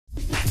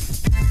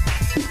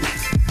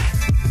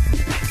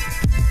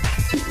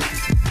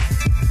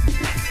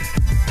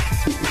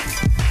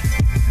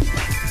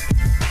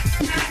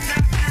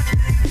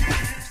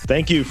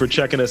Thank you for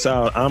checking us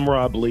out. I'm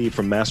Rob Lee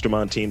from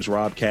Mastermind Team's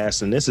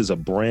Robcast, and this is a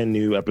brand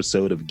new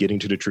episode of Getting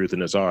to the Truth in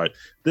This Art.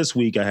 This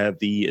week, I have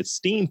the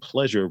esteemed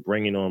pleasure of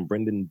bringing on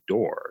Brendan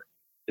Dorr.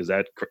 Is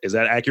that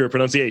accurate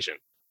pronunciation?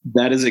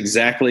 That is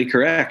exactly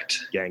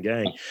correct.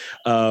 Gang.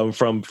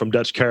 From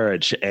Dutch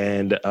Courage.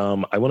 And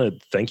I want to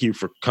thank you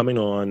for coming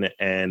on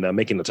and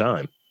making the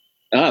time.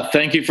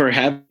 Thank you for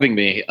having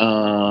me.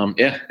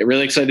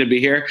 Really excited to be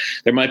here.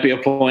 There might be a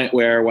point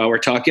where while we're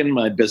talking,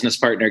 my business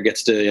partner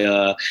gets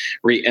to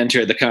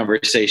re-enter the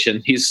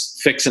conversation. He's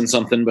fixing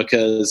something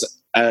because,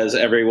 as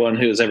everyone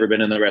who's ever been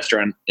in the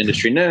restaurant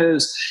industry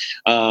knows,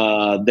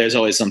 there's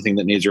always something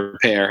that needs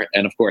repair.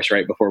 And of course,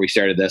 right before we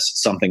started this,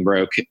 something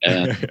broke.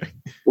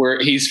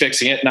 He's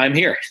fixing it, and I'm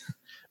here.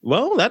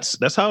 Well,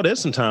 that's how it is.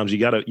 Sometimes you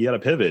gotta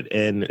pivot,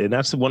 and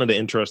that's one of the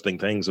interesting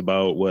things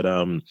about what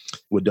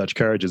Dutch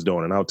Courage is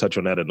doing, and I'll touch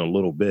on that in a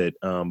little bit.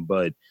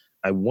 But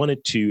I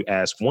wanted to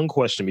ask one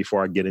question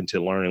before I get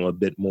into learning a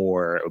bit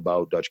more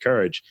about Dutch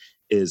Courage.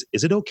 Is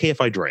it okay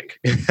if I drink?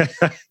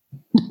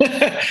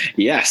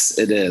 Yes,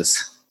 it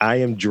is. I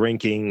am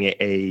drinking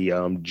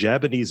a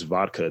Japanese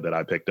vodka that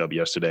I picked up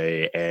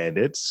yesterday, and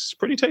it's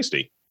pretty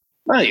tasty.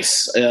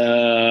 Nice.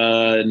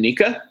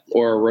 Nika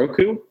or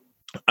Roku?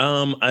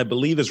 I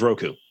believe it's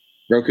Roku.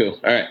 Roku. All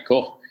right,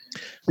 cool.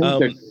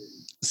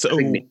 So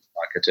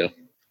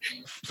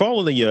for all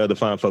of the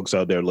fine folks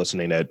out there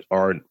listening that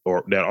are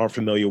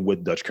familiar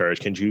with Dutch Courage,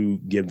 can you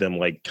give them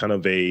like kind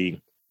of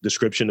a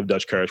description of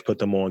Dutch Courage, put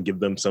them on, give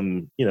them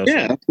some,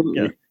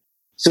 absolutely. Yeah.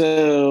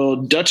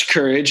 So Dutch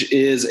Courage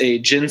is a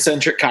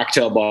gin-centric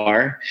cocktail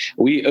bar.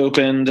 We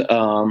opened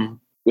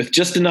with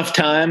just enough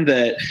time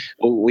that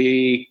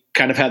we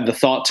kind of had the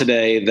thought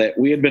today that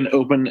we had been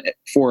open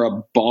for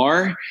a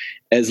bar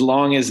as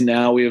long as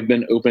now we have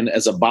been open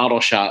as a bottle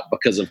shop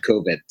because of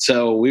COVID.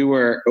 So we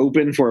were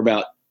open for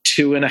about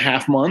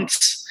 2.5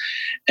 months,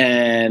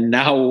 and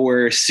now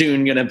we're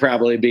soon going to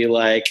probably be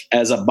like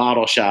as a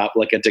bottle shop,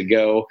 like a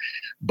to-go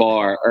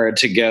bar or a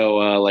to-go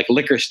like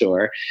liquor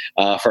store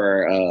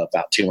for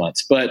about 2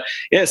 months. But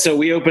yeah, so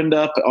we opened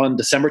up on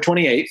December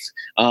 28th.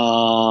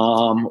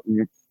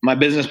 My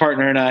business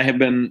partner and I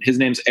his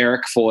name's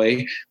Eric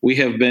Fooy. We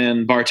have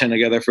been bartending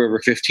together for over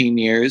 15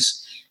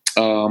 years.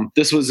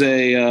 This was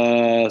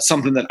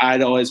something that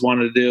I'd always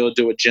wanted to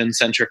do a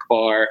gin-centric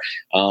bar.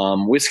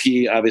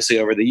 Whiskey, obviously,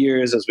 over the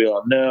years, as we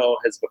all know,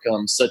 has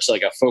become such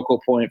like a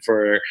focal point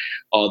for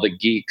all the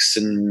geeks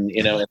and,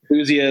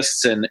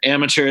 enthusiasts and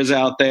amateurs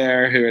out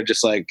there who are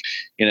just like,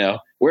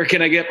 where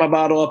can I get my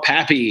bottle of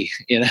Pappy?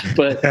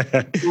 But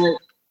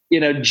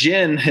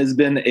gin has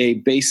been a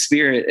base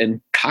spirit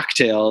in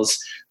cocktails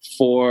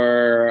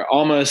for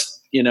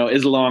almost,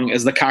 as long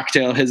as the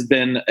cocktail has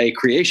been a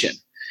creation.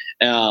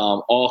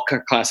 All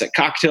classic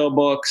cocktail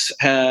books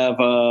have,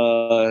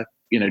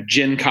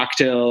 gin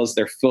cocktails.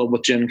 They're filled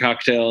with gin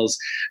cocktails,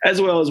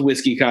 as well as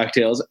whiskey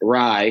cocktails,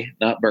 rye,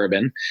 not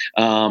bourbon,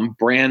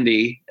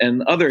 brandy,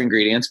 and other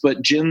ingredients.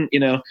 But gin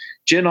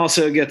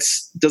also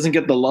doesn't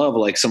get the love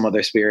like some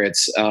other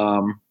spirits,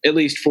 at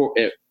least for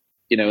it.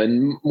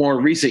 In more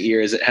recent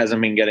years, it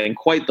hasn't been getting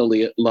quite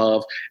the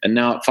love, and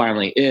now it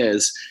finally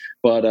is.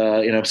 But,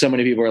 so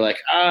many people are like,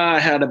 I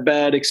had a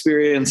bad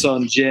experience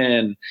on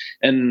gin.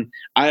 And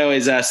I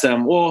always ask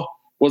them, well,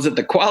 was it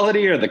the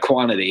quality or the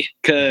quantity?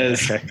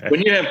 Because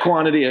when you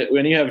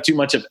have too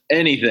much of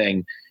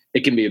anything,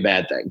 it can be a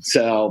bad thing.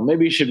 So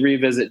maybe you should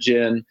revisit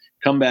gin,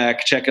 come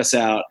back, check us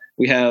out.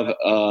 We have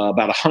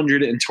about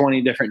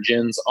 120 different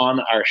gins on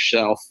our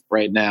shelf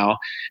right now,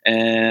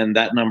 and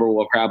that number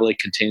will probably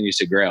continue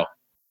to grow.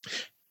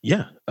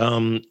 Yeah.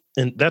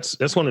 And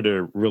that's one of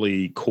the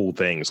really cool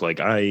things. Like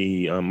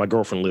my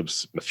girlfriend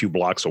lives a few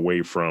blocks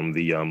away from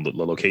the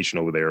location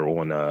over there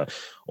on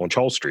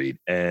Charles Street.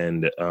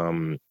 And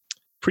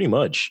pretty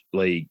much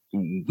like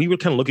we were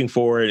kind of looking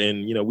for it,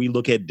 and we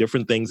look at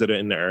different things that are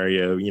in the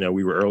area.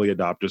 We were early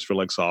adopters for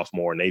like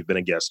sophomore, and they've been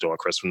a guest on.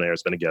 Chris from there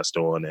has been a guest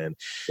on, and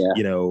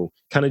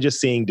kind of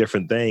just seeing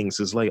different things.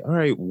 It's like, all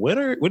right, when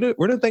are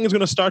things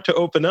going to start to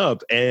open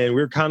up? And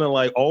we're kind of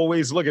like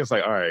always looking. It's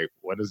like, all right,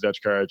 when is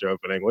Dutch Courage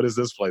opening? What is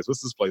this place?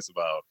 What's this place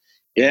about?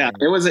 Yeah,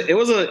 it was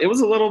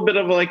a little bit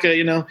of like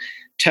a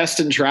test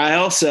and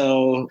trial.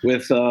 So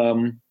with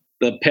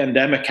the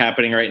pandemic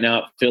happening right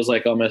now, it feels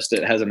like almost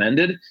it hasn't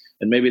ended.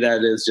 And maybe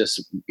that is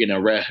just,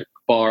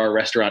 bar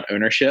restaurant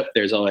ownership.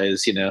 There's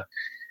always,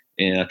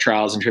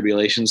 trials and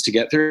tribulations to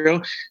get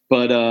through.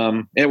 But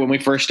when we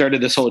first started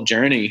this whole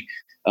journey,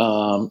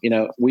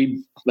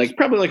 we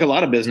probably like a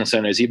lot of business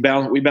owners, we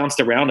bounced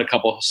around a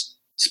couple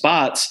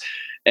spots,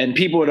 and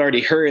people had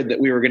already heard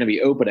that we were going to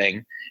be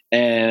opening.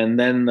 And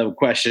then the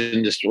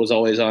question just was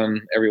always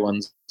on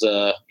everyone's,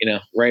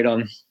 right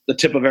on the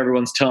tip of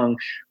everyone's tongue.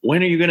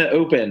 When are you going to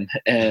open?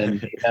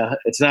 And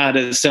it's not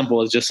as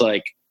simple as just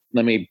like,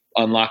 let me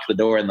unlock the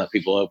door and let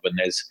people open.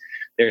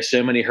 There's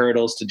so many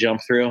hurdles to jump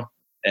through,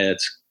 and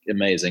it's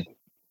amazing.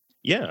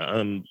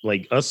 Yeah,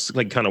 like us,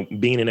 like kind of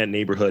being in that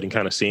neighborhood and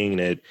kind of seeing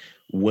it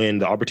when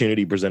the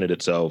opportunity presented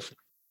itself.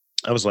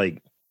 I was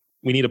like,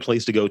 we need a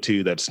place to go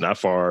to that's not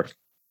far.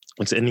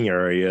 It's in the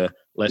area.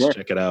 Let's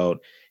check it out.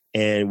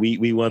 And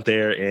we went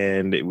there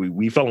and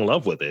we fell in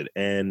love with it.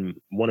 And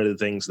one of the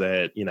things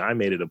that, I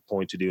made it a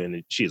point to do,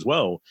 and she as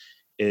well,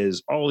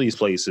 is all these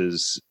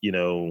places,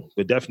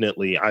 but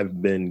definitely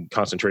I've been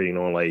concentrating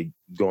on like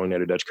going there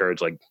to Dutch Courage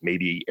like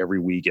maybe every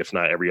week, if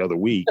not every other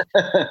week.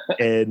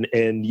 And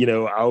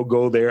I'll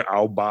go there,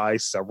 I'll buy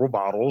several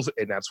bottles,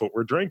 and that's what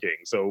we're drinking.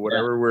 So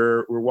whenever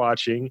we're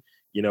watching,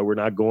 we're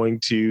not going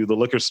to the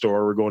liquor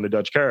store, we're going to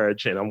Dutch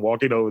Courage, and I'm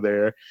walking over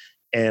there.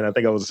 And I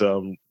think I was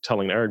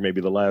telling Eric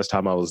maybe the last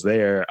time I was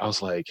there, I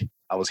was like,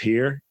 I was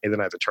here, and then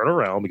I had to turn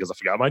around because I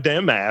forgot my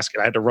damn mask,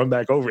 and I had to run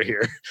back over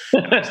here.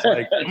 And I was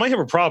like, I might have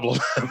a problem.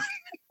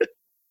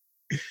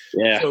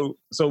 Yeah.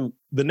 So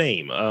the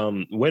name,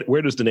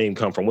 where does the name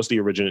come from? What's the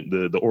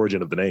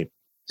origin of the name?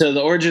 So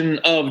the origin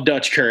of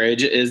Dutch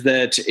Courage is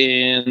that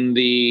in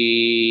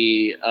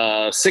the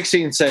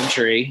 16th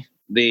century,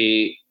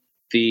 the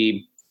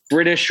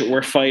British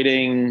were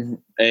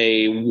fighting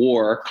a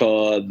war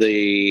called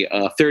the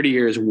 30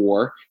 Years'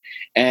 War,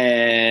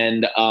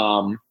 and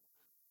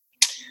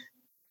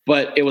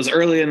but it was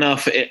early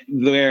enough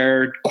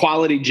where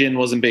quality gin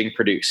wasn't being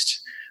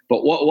produced.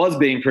 But what was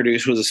being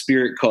produced was a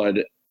spirit called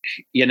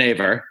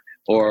Jenever,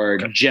 or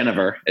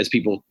Genever, as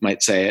people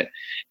might say it,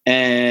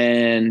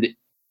 and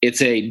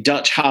it's a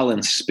Dutch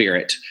Holland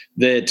spirit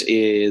that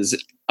is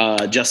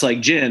just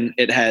like gin.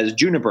 It has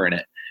juniper in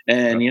it,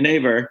 and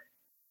Jenever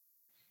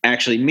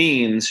actually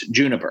means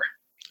juniper.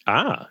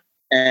 Ah.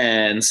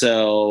 And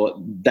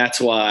so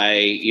that's why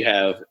you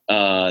have,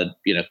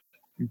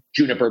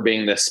 juniper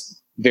being this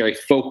very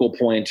focal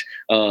point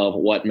of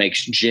what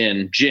makes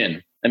gin.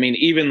 I mean,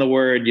 even the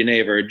word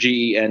Genever,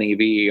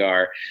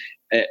 Genever,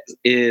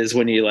 is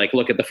when you like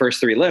look at the first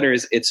three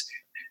letters, it's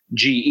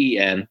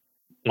Gen,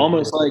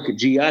 almost like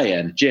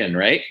Gin, gin,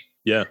 right?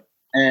 Yeah.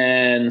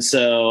 And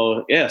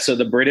so, so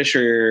the British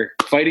are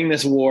fighting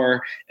this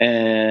war,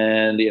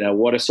 and,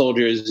 what do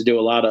soldiers do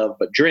a lot of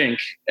but drink?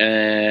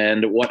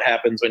 And what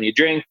happens when you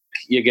drink?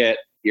 You get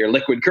your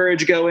liquid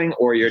courage going,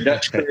 or your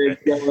Dutch courage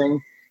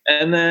going,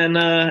 and then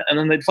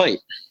they'd fight,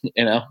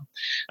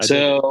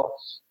 So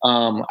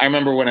I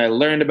remember when I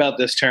learned about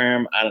this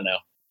term, I don't know,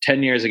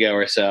 10 years ago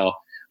or so,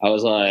 I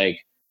was like,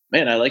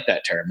 man, I like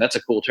that term. That's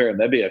a cool term.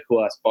 That'd be a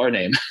cool ass bar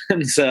name.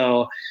 And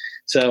so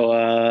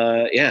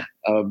I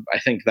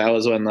think that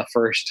was when the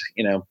first,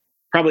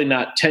 probably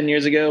not 10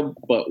 years ago,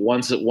 but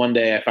one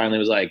day I finally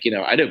was like,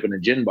 I'd open a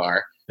gin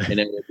bar, and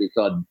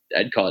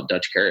I'd call it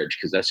Dutch Courage,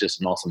 because that's just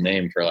an awesome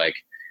name for like,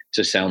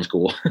 just sounds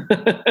cool.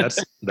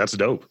 That's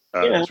dope.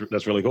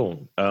 That's really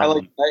cool. I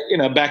like,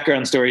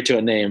 background story to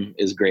a name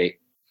is great.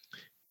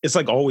 It's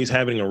like always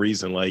having a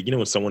reason, like,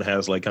 when someone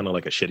has like kind of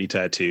like a shitty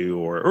tattoo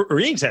or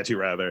any tattoo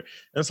rather, and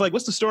it's like,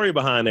 what's the story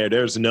behind there?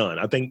 There's none.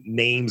 I think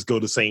names go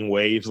the same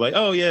way. It's like,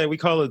 oh yeah, we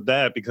call it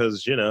that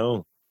because,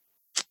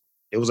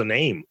 it was a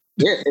name.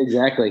 Yeah,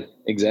 exactly.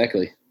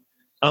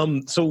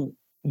 So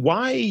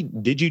why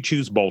did you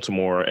choose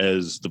Baltimore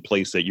as the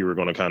place that you were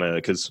going to kind of,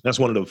 because that's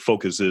one of the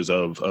focuses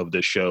of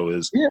this show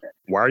is,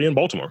 why are you in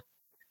Baltimore?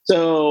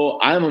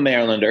 So I'm a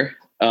Marylander.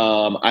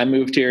 I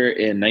moved here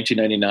in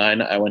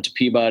 1999. I went to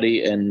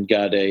Peabody and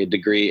got a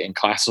degree in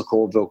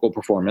classical vocal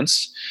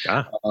performance.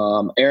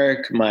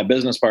 Eric, my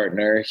business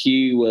partner,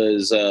 he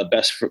is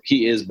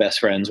best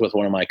friends with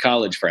one of my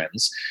college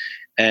friends.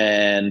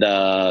 And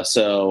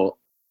so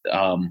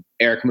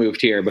Eric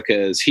moved here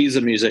because he's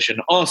a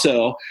musician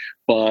also,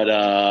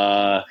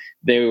 but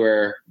they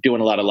were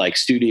doing a lot of like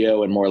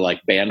studio and more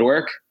like band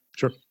work.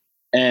 Sure.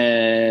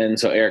 And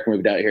so Eric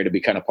moved out here to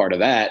be kind of part of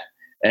that.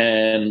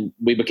 And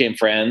we became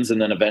friends, and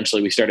then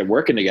eventually we started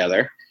working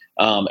together.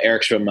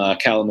 Eric's from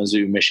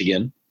Kalamazoo,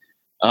 Michigan.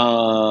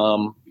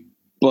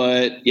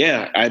 But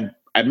yeah,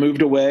 I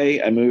moved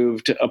away. I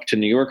moved up to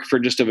New York for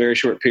just a very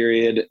short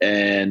period,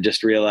 and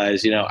just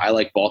realized, I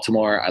like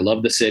Baltimore. I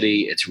love the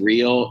city. It's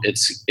real.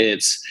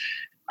 It's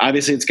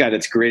obviously it's got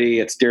its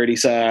gritty, its dirty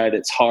side,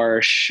 it's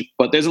harsh,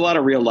 but there's a lot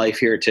of real life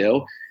here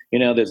too.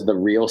 There's the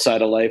real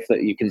side of life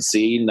that you can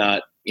see,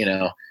 not,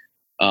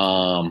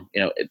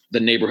 the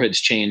neighborhoods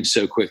change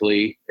so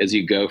quickly as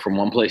you go from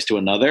one place to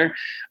another.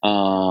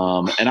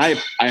 And I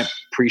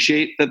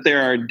appreciate that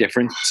there are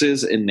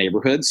differences in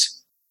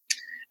neighborhoods.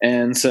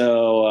 And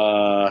so,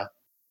 I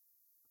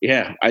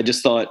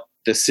just thought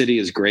the city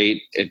is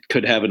great. It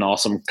could have an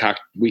awesome,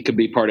 we could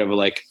be part of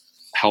like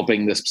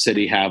helping this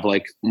city have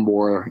like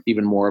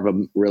even more of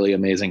a really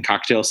amazing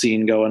cocktail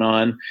scene going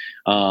on.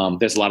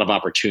 There's a lot of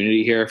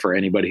opportunity here for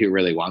anybody who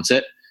really wants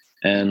it.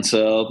 And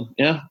so,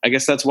 I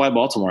guess that's why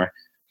Baltimore.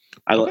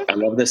 I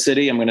love this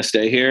city. I'm going to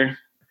stay here.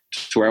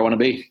 It's where I want to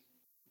be.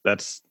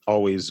 That's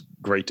always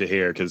great to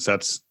hear, because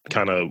that's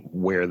kind of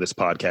where this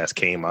podcast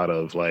came out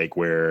of, like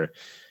where,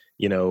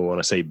 when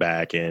I say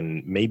back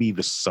in maybe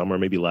the summer,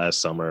 maybe last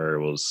summer,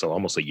 it was so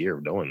almost a year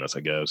of doing this,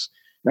 I guess.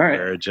 All right.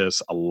 Where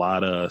just a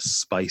lot of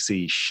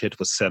spicy shit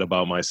was said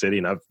about my city,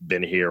 and I've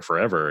been here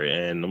forever.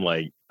 And I'm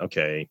like,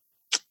 okay,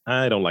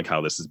 I don't like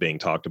how this is being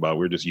talked about.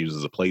 We're just used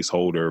as a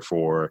placeholder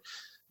for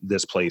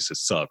this place. It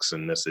sucks,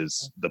 and this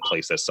is the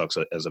place that sucks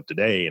as of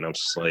today. And I'm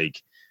just like,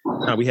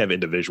 we have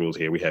individuals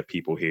here, we have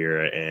people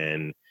here,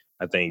 and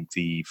I think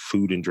the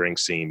food and drink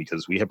scene,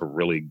 because we have a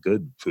really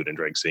good food and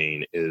drink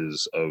scene,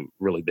 is a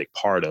really big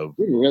part of.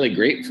 Really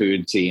great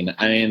food scene.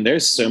 I mean,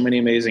 there's so many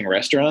amazing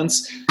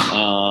restaurants.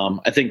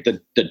 I think the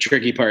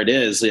tricky part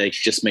is like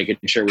just making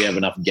sure we have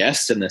enough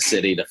guests in the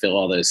city to fill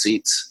all those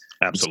seats.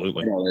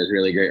 Absolutely. So, there's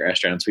really great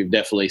restaurants. We've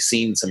definitely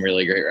seen some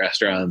really great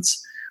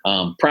restaurants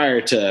prior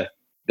to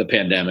the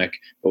pandemic,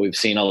 but we've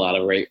seen a lot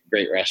of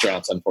great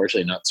restaurants,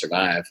 unfortunately, not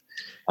survive.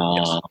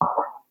 Yes.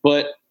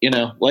 But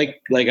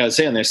like I was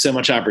saying, there's so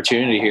much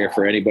opportunity here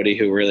for anybody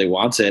who really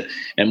wants it.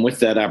 And with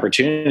that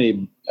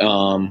opportunity,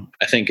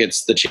 I think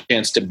it's the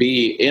chance to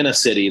be in a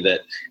city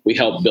that we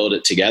help build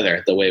it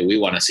together the way we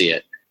want to see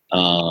it.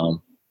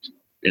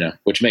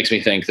 Which makes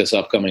me think this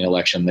upcoming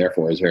election,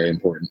 therefore, is very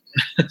important.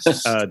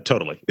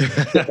 Totally.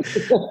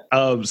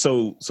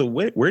 So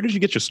where did you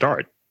get your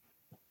start?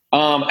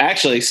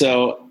 Actually,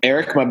 so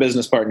Eric, my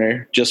business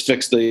partner, just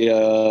fixed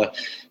the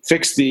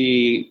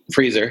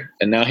freezer,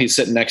 and now he's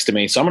sitting next to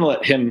me. So I'm going to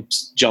let him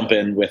jump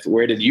in with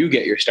where did you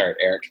get your start,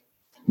 Eric?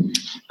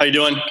 How you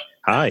doing?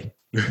 Hi.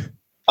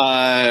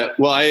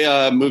 Well,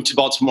 I moved to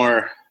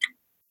Baltimore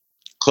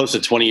close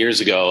to 20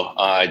 years ago.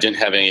 I didn't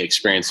have any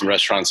experience in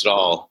restaurants at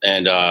all,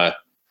 and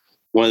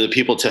one of the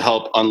people to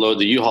help unload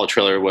the U-Haul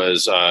trailer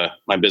was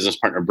my business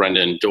partner,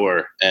 Brendan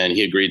Dorr, and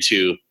he agreed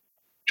to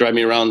drive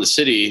me around the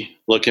city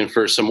looking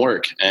for some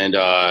work. And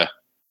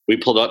we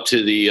pulled up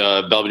to the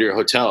Belvedere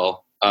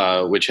Hotel,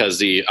 which has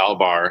the Owl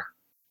Bar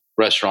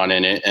restaurant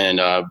in it. And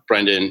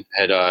Brendan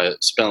had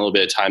spent a little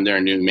bit of time there,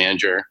 a new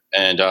manager.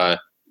 And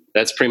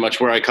that's pretty much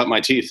where I cut my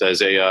teeth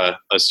as a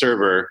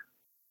server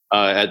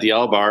at the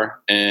Owl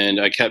Bar. And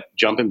I kept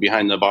jumping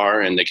behind the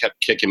bar and they kept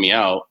kicking me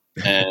out.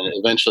 And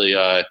eventually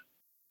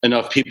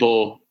enough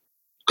people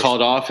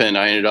called off and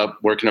I ended up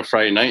working a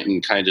Friday night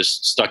and kind of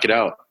just stuck it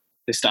out.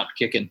 They stopped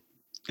kicking.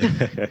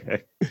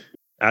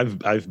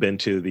 I've been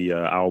to the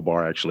Owl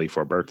Bar actually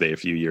for a birthday a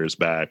few years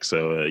back.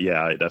 So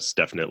yeah, that's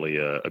definitely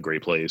a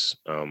great place.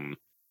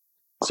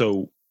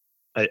 So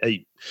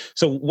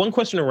so one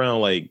question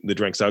around like the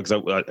drinks out,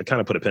 because I kind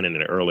of put a pin in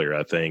it earlier.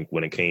 I think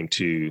when it came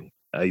to,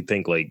 I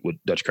think like what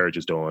Dutch Courage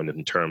is doing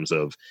in terms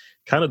of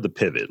kind of the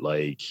pivot,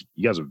 like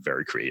you guys are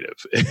very creative,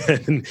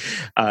 and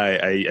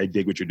I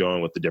dig what you're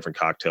doing with the different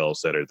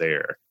cocktails that are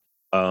there.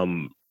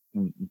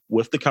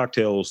 With the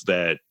cocktails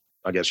that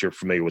I guess you're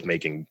familiar with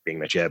making, being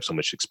that you have so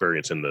much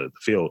experience in the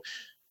field,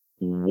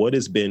 what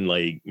has been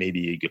like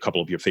maybe a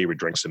couple of your favorite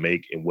drinks to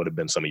make, and what have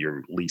been some of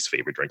your least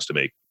favorite drinks to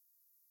make?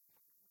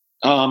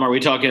 Are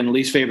we talking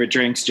least favorite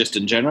drinks just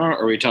in general,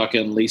 or are we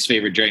talking least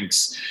favorite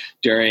drinks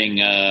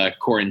during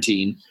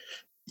quarantine?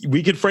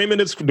 We could frame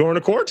it as during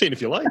a quarantine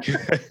if you like.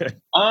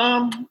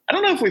 I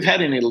don't know if we've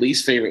had any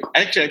least favorite.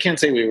 Actually, I can't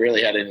say we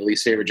really had any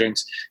least favorite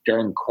drinks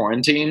during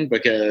quarantine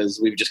because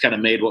we've just kind of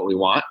made what we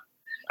want.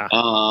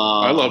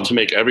 I love to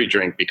make every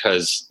drink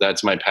because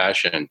that's my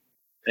passion.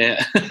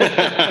 Yeah.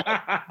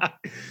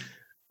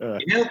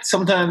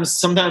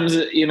 Sometimes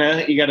you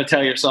got to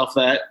tell yourself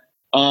that.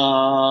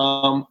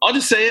 I'll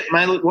just say it.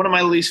 One of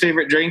my least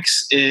favorite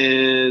drinks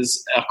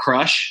is a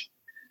crush.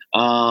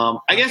 I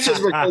guess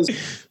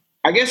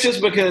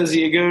just because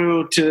you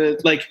go to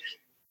like,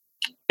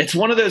 it's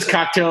one of those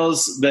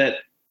cocktails that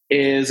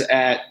is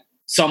at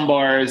some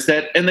bars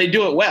and they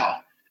do it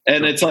well.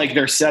 And it's like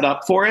they're set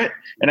up for it.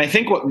 And I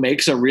think what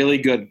makes a really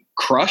good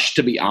crush,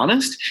 to be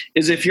honest,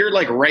 is if you're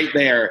like right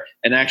there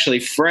and actually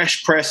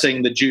fresh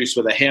pressing the juice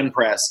with a hand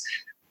press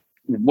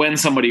when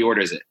somebody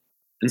orders it.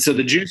 And so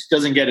the juice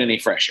doesn't get any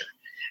fresher.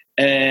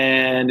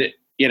 And,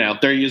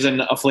 they're using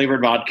a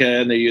flavored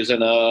vodka and they're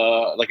using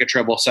a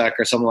triple sec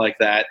or something like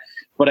that.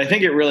 But I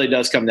think it really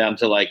does come down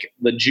to like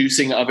the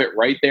juicing of it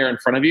right there in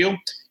front of you.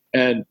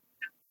 And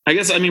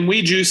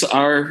we juice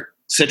our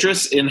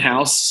citrus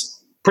in-house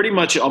pretty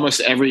much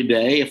almost every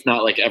day, if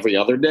not like every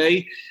other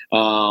day,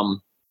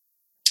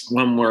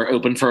 when we're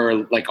open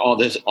for like all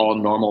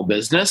normal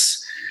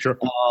business. Sure.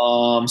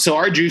 So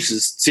our juice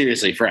is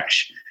seriously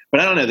fresh. But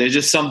I don't know, there's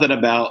just something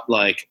about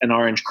like an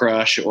orange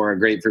crush or a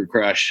grapefruit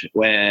crush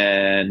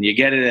when you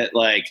get it at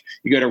like,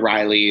 you go to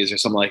Riley's or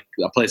something like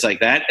a place like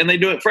that, and they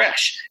do it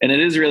fresh, and it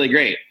is really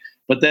great.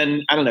 But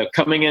then, I don't know,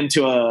 coming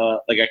into a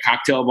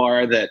cocktail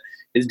bar that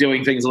is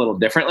doing things a little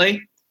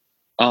differently,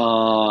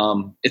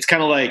 it's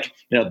kind of like,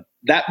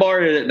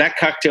 that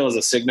cocktail is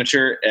a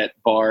signature at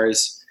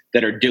bars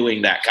that are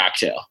doing that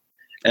cocktail.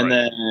 And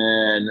right.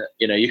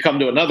 Then, you come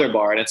to another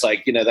bar and it's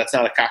like, that's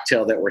not a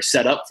cocktail that we're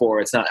set up for.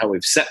 It's not how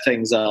we've set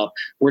things up.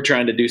 We're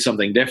trying to do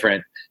something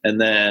different.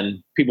 And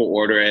then people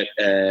order it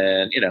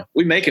and,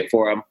 we make it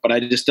for them. But I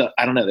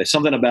don't know. There's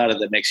something about it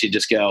that makes you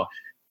just go,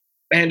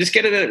 man, just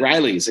get it at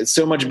Riley's. It's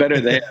so much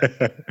better there.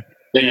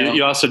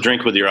 You also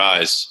drink with your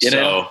eyes.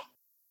 So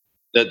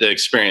the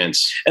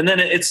experience. And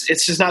then it's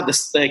just not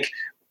this, like,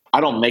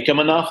 I don't make them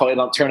enough. I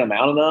don't turn them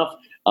out enough.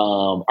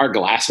 Our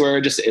glassware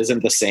just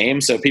isn't the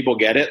same. So people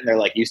get it and they're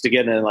like used to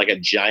getting it in like a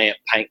giant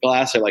pint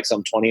glass or like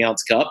some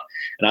 20-ounce cup.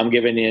 And I'm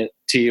giving it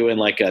to you in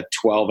like a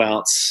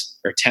 12-ounce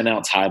or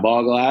 10-ounce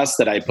highball glass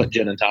that I put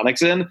gin and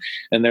tonics in.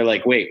 And they're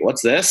like, wait,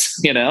 what's this?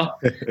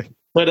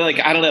 But like,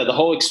 I don't know, the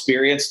whole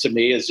experience to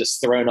me is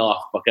just thrown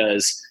off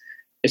because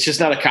it's just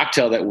not a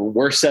cocktail that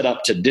we're set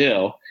up to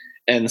do.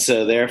 And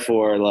so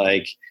therefore,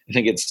 like, I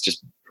think it's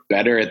just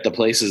better at the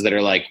places that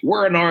are like,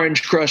 we're an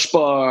orange crush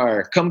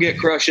bar, come get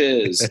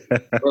crushes.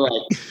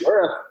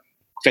 We're a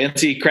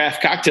fancy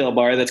craft cocktail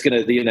bar that's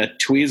going to,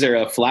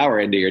 tweezer a flower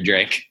into your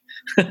drink.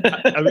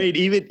 I mean,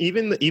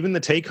 even the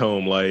take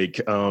home, like,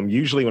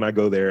 usually when I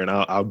go there and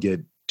I'll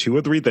get 2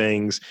 or 3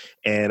 things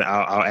and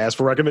I'll ask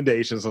for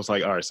recommendations. I was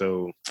like, all right,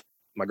 so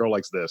my girl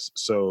likes this,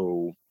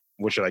 so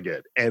what should I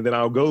get? And then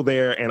I'll go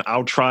there and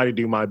I'll try to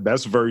do my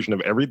best version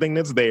of everything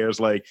that's there. It's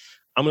like,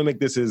 I'm going to make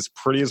this as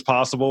pretty as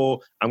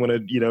possible. I'm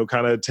going to,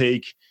 kind of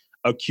take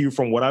a cue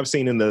from what I've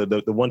seen in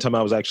the one time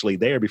I was actually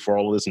there before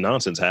all of this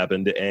nonsense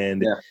happened.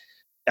 And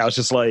I was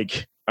just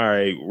like, all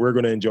right, we're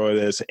going to enjoy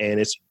this. And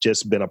it's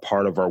just been a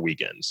part of our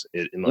weekends.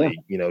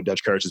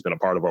 Dutch Courage has been a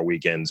part of our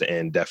weekends,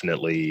 and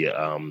definitely,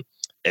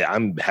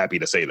 I'm happy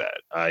to say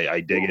that.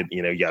 I dig it.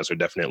 You guys are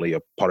definitely a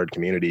part of the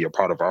community, a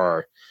part of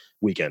our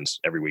weekends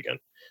every weekend.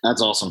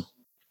 That's awesome.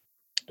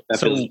 That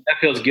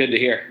feels good to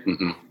hear.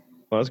 Mm-hmm.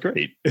 Well, that's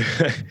great.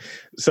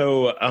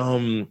 So,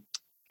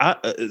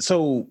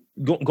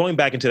 going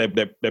back into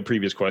that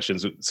previous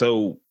questions.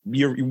 So,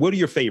 what are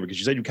your favorite? Because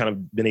you said you've kind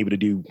of been able to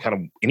do kind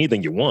of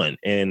anything you want,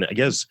 and I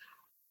guess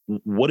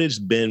what has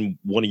been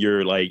one of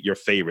your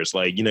favorites?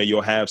 Like,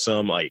 you'll have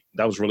some like,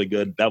 that was really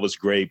good, that was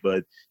great,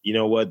 but you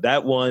know what,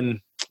 that one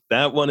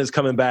is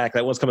coming back.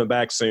 That one's coming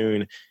back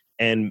soon.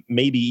 And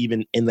maybe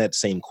even in that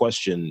same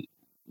question,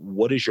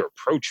 what is your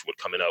approach with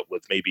coming up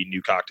with maybe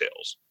new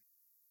cocktails?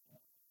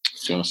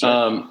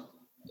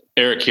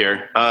 Eric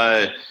here.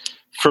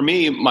 For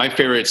me, my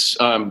favorites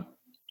are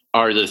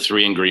the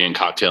 3-ingredient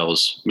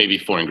cocktails, maybe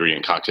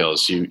 4-ingredient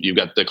cocktails. You've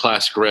got the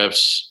classic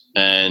riffs,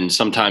 and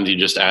sometimes you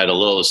just add a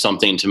little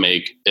something to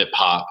make it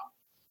pop.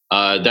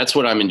 That's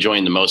what I'm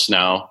enjoying the most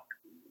now,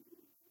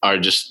 are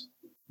just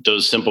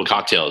those simple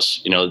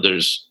cocktails.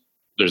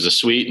 There's a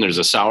sweet and there's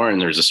a sour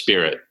and there's a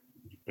spirit.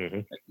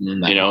 Mm-hmm.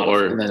 And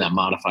then that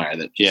modifier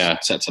that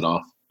sets it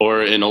off.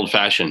 Or an old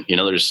fashioned.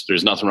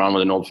 There's nothing wrong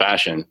with an old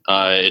fashioned.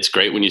 It's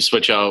great when you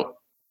switch out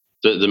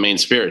the main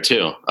spirit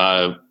too.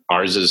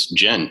 Ours is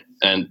gin,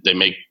 and they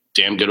make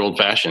damn good old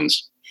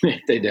fashions.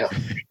 They do.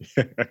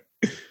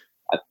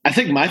 I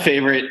think my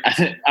favorite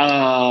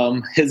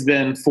has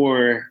been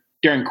for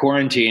during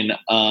quarantine.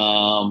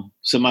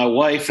 So my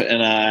wife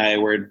and I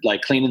were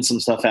like cleaning some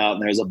stuff out,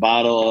 and there's a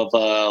bottle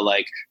of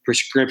like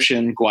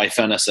prescription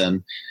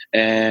guaifenesin,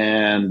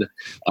 and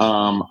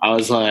I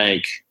was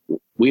like,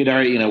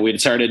 we'd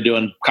started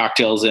doing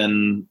cocktails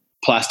in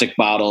plastic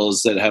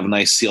bottles that have a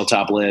nice seal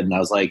top lid, and I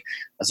was like,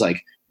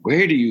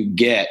 where do you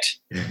get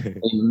a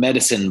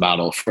medicine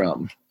bottle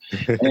from?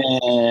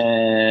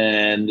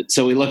 And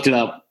so we looked it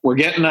up. We're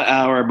getting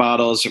our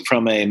bottles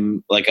from a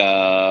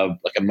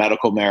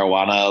medical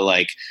marijuana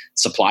like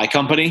supply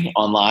company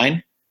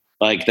online,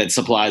 like that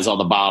supplies all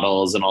the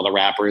bottles and all the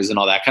wrappers and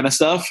all that kind of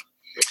stuff.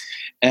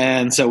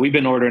 And so we've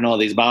been ordering all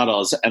these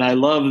bottles, and I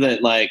love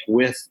that, like,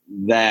 with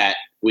that,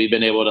 we've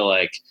been able to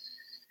like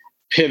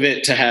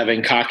pivot to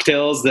having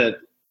cocktails that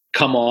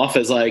come off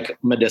as like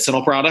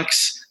medicinal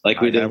products. Like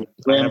I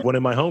have one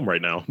in my home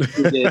right now.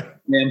 We did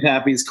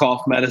Grandpappy's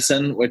cough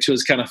medicine, which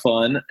was kind of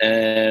fun.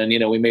 And,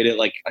 we made it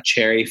like a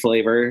cherry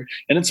flavor,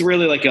 and it's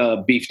really like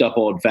a beefed up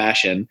old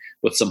fashioned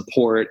with some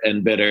port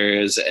and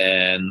bitters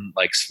and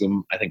like,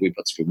 I think we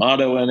put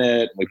sfumato in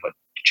it. We put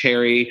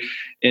cherry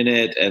in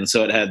it. And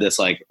so it had this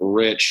like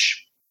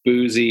rich,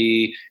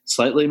 boozy,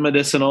 slightly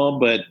medicinal,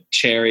 but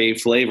cherry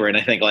flavor. And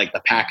I think like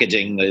the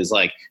packaging is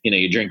like,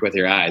 you drink with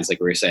your eyes,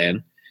 like we were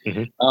saying.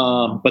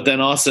 Mm-hmm. But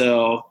then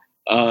also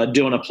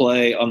doing a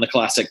play on the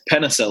classic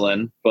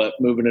penicillin, but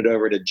moving it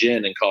over to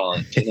gin and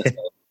calling it penicillin.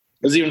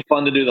 It was even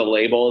fun to do the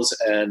labels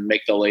and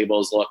make the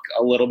labels look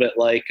a little bit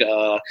like,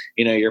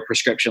 your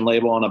prescription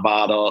label on a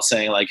bottle,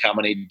 saying like how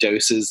many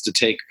doses to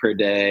take per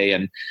day.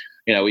 And,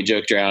 we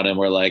joked around and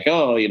we're like,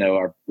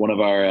 one of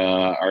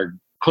our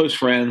close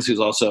friends, who's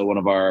also one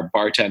of our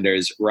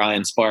bartenders,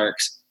 Ryan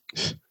Sparks.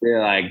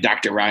 They're like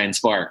Dr. Ryan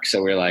Sparks.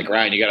 So we're like,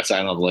 Ryan, you got to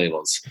sign all the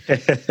labels.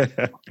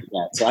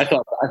 So I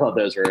thought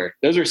those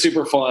were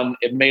super fun.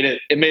 It made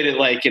it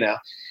like,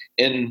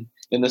 in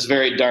this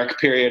very dark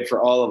period for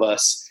all of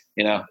us,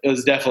 it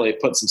was definitely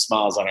put some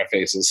smiles on our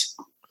faces.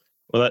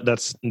 Well,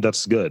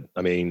 that's good.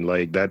 I mean,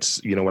 like,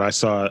 that's, when I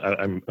saw,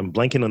 I'm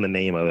blanking on the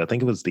name of it. I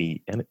think it was the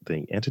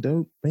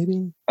antidote,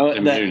 maybe?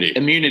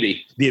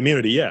 Immunity. The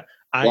immunity, yeah.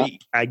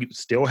 I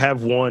still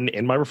have one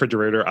in my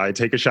refrigerator. I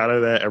take a shot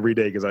of that every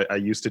day because I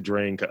used to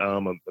drink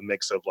a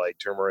mix of like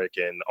turmeric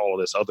and all of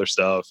this other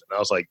stuff. And I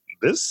was like,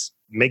 this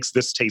makes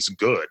this taste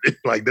good.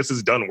 Like, this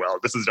is done well.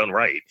 This is done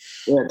right.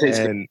 Yeah, it tastes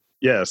good.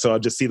 Yeah, so I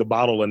just see the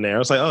bottle in there. I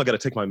was like, oh, I got to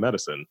take my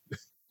medicine.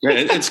 Yeah,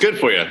 it's good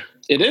for you.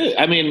 It is.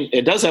 I mean,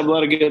 it does have a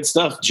lot of good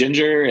stuff.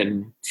 Ginger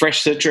and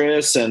fresh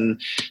citrus and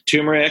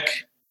turmeric,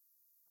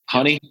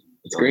 honey.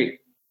 It's great.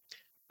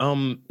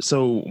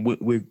 So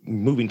we're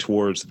moving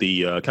towards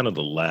the kind of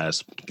the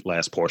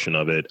last portion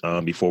of it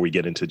before we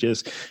get into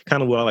just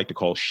kind of what I like to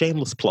call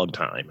shameless plug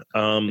time.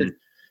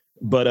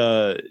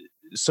 But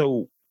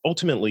so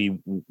ultimately,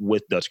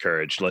 with Dutch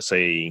Courage, let's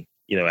say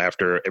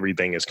after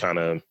everything is kind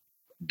of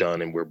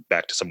done and we're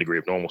back to some degree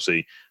of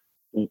normalcy,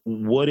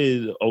 what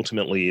is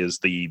ultimately is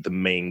the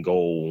main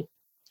goal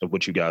of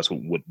what you guys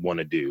would want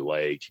to do?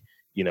 Like,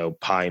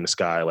 pie in the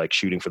sky, like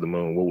shooting for the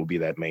moon. What would be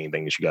that main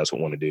thing that you guys would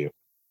want to do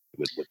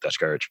with Dutch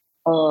Courage?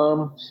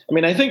 I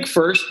mean, I think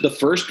the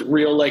first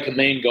real like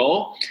main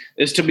goal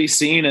is to be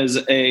seen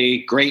as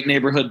a great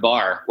neighborhood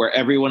bar where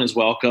everyone is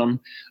welcome.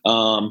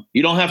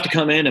 You don't have to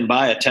come in and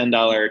buy a $10,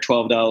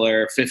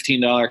 $12,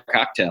 $15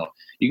 cocktail.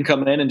 You can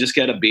come in and just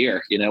get a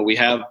beer. We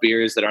have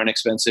beers that aren't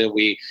expensive.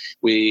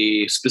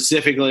 We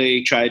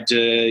specifically tried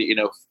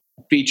to,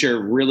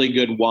 feature really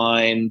good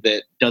wine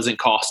that doesn't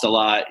cost a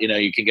lot.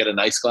 You can get a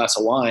nice glass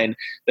of wine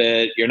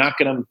that you're not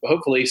going to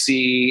hopefully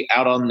see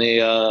out on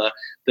the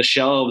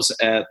shelves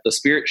at the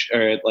spirit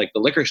or like the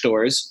liquor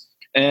stores,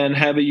 and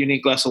have a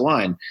unique glass of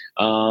wine.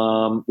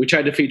 We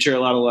tried to feature a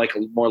lot of like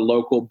more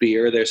local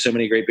beer. There's so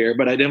many great beer,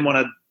 but I didn't want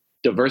to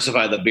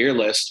diversify the beer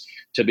list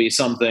to be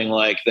something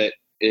like that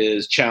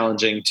is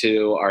challenging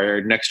to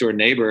our next door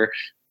neighbor,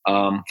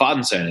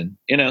 Fadensen.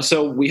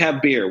 So we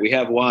have beer, we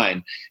have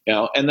wine,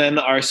 and then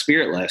our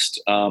spirit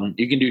list.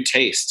 You can do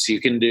tastes,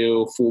 you can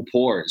do full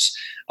pours.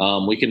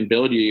 We can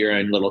build you your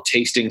own little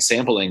tasting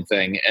sampling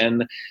thing,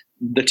 and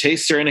the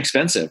tastes are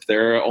inexpensive.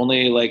 They're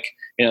only like,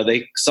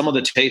 some of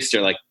the tastes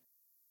are like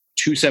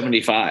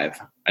 $2.75.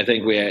 I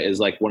think is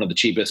like one of the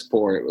cheapest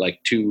pour, like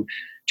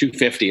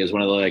 $2.50 is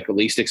one of the like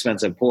least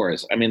expensive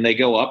pours. I mean, they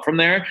go up from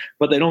there,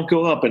 but they don't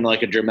go up in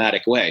like a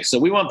dramatic way. So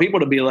we want people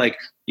to be like,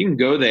 you can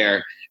go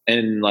there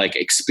and like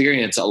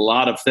experience a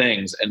lot of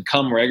things and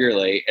come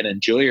regularly and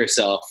enjoy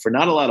yourself for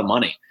not a lot of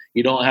money.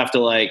 You don't have to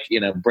like,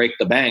 break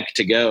the bank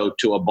to go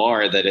to a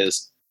bar that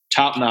is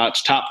top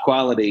notch, top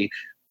quality,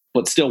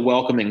 but still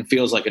welcoming,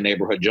 feels like a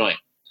neighborhood joint.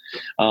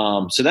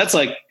 So that's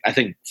like, I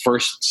think,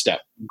 first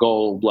step,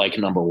 goal like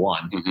number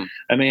one. Mm-hmm.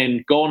 I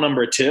mean, goal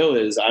number two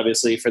is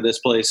obviously for this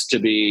place to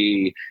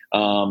be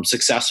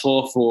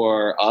successful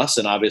for us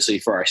and obviously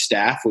for our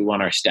staff. We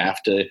want our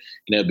staff to,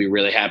 be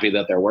really happy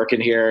that they're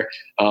working here.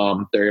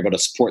 They're able to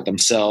support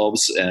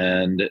themselves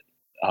and,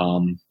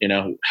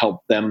 help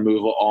them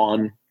move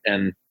on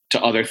and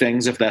to other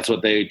things if that's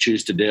what they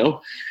choose to do.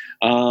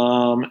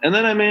 And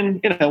then, I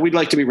mean, we'd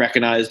like to be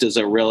recognized as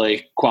a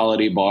really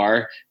quality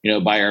bar,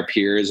 by our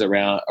peers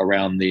around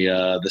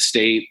the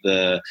state,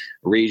 the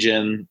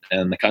region,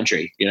 and the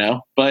country,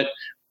 But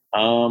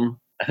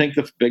I think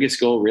the biggest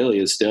goal really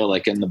is still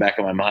like in the back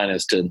of my mind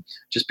is to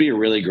just be a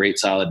really great,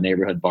 solid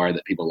neighborhood bar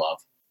that people love.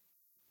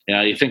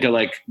 You think of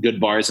like good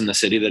bars in the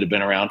city that have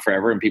been around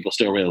forever and people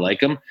still really like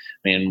them.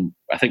 I mean,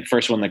 I think the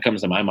first one that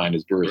comes to my mind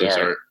is Brewers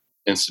Art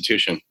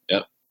Institution.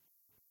 Yep.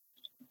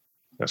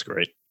 That's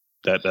great.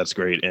 That's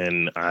great.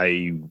 And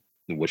I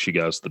wish you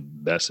guys the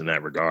best in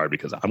that regard,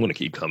 because I'm going to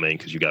keep coming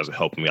because you guys are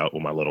helping me out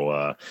with my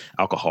little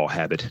alcohol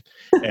habit.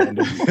 And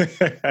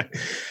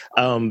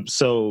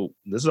so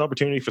this is an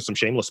opportunity for some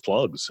shameless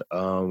plugs,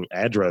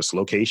 address,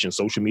 location,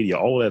 social media,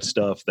 all of that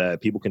stuff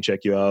that people can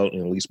check you out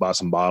and at least buy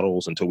some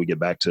bottles until we get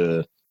back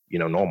to,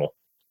 normal.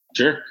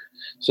 Sure.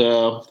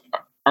 So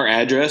our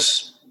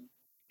address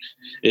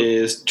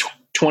is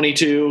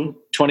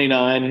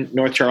 2229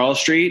 North Charles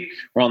Street.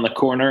 We're on the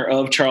corner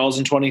of Charles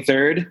and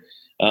 23rd.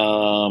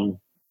 Our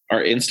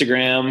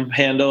Instagram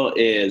handle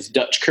is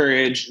Dutch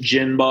Courage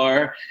Gin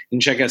Bar. You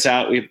can check us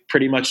out. We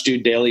pretty much do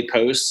daily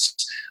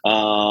posts.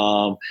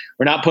 We're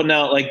not putting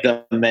out like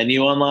the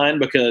menu online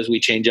because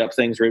we change up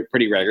things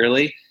pretty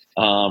regularly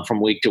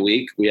from week to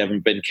week. We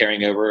haven't been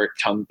carrying over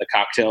the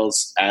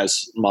cocktails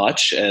as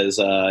much as,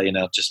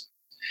 just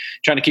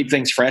trying to keep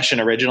things fresh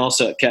and original.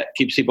 So it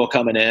keeps people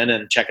coming in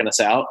and checking us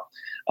out.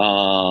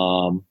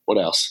 What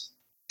else?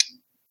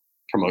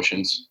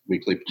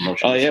 Weekly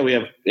promotions. Oh yeah, we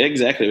have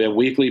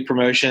weekly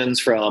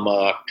promotions from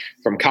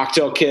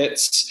cocktail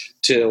kits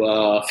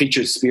to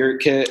featured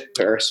spirit kit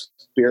or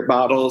spirit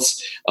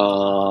bottles.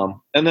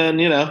 And then,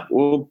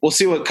 we'll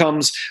see what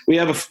comes. We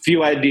have a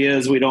few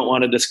ideas we don't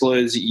want to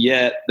disclose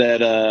yet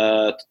that,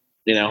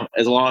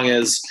 as long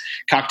as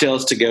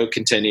cocktails to go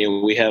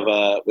continue, we have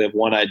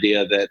one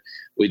idea that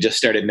we just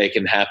started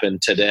making happen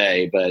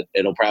today, but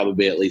it'll probably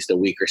be at least a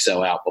week or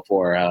so out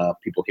before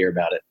people hear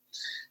about it.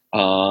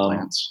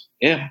 Plants.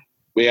 Yeah,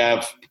 we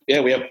have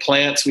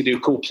plants. We do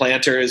cool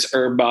planters,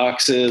 herb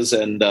boxes,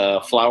 and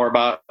flower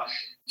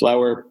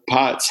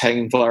pots,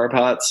 hanging flower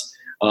pots.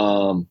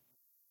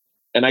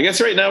 And I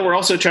guess right now we're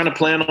also trying to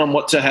plan on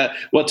what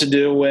to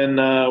do when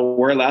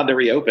we're allowed to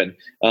reopen.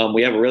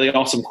 We have a really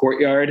awesome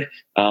courtyard,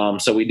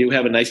 so we do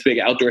have a nice big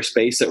outdoor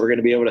space that we're going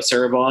to be able to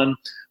serve on.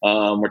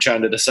 We're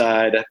trying to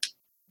decide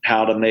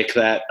how to make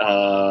that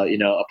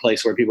a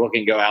place where people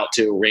can go out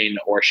to, rain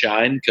or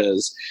shine,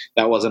 because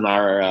that wasn't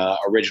our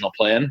original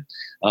plan.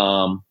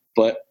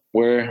 But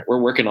we're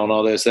working on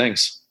all those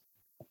things.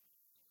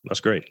 That's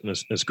great.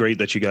 It's great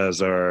that you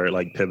guys are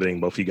like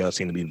pivoting. Both of you guys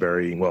seem to be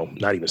very, well,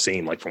 not even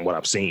seem like, from what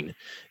I've seen,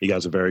 you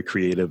guys are very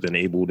creative and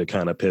able to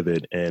kind of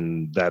pivot.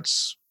 And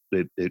that's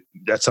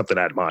something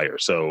I admire.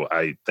 So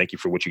I thank you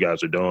for what you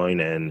guys are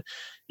doing. And,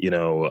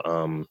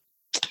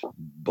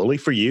 bully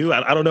for you.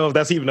 I don't know if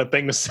that's even a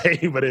thing to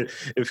say, but it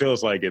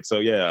feels like it. So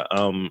yeah, I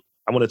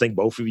want to thank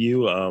both of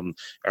you,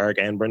 Eric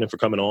and Brendan, for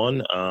coming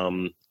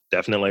on.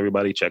 Definitely,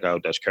 everybody, check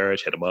out Dutch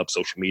Courage, hit them up,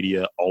 social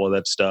media, all of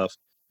that stuff.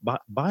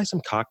 Buy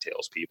some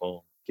cocktails,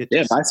 people.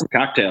 Buy some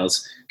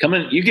cocktails. Come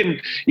in. You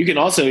can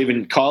also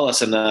even call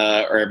us and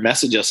or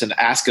message us and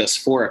ask us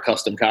for a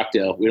custom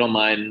cocktail. We don't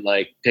mind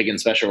like taking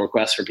special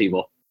requests for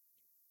people.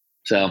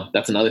 So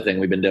that's another thing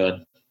we've been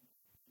doing.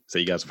 So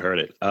you guys have heard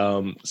it.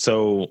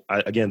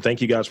 Again,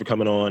 thank you guys for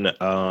coming on.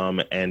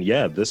 And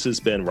yeah, this has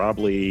been Rob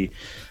Lee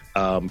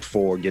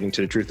for Getting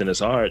to the Truth in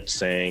This Art,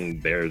 saying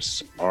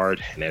there's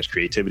art and there's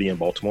creativity in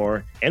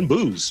Baltimore, and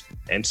booze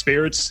and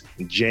spirits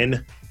and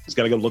gin. Just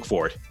got to go look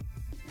for it.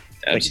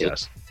 Absolutely.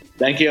 Thanks, guys.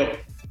 Thank you.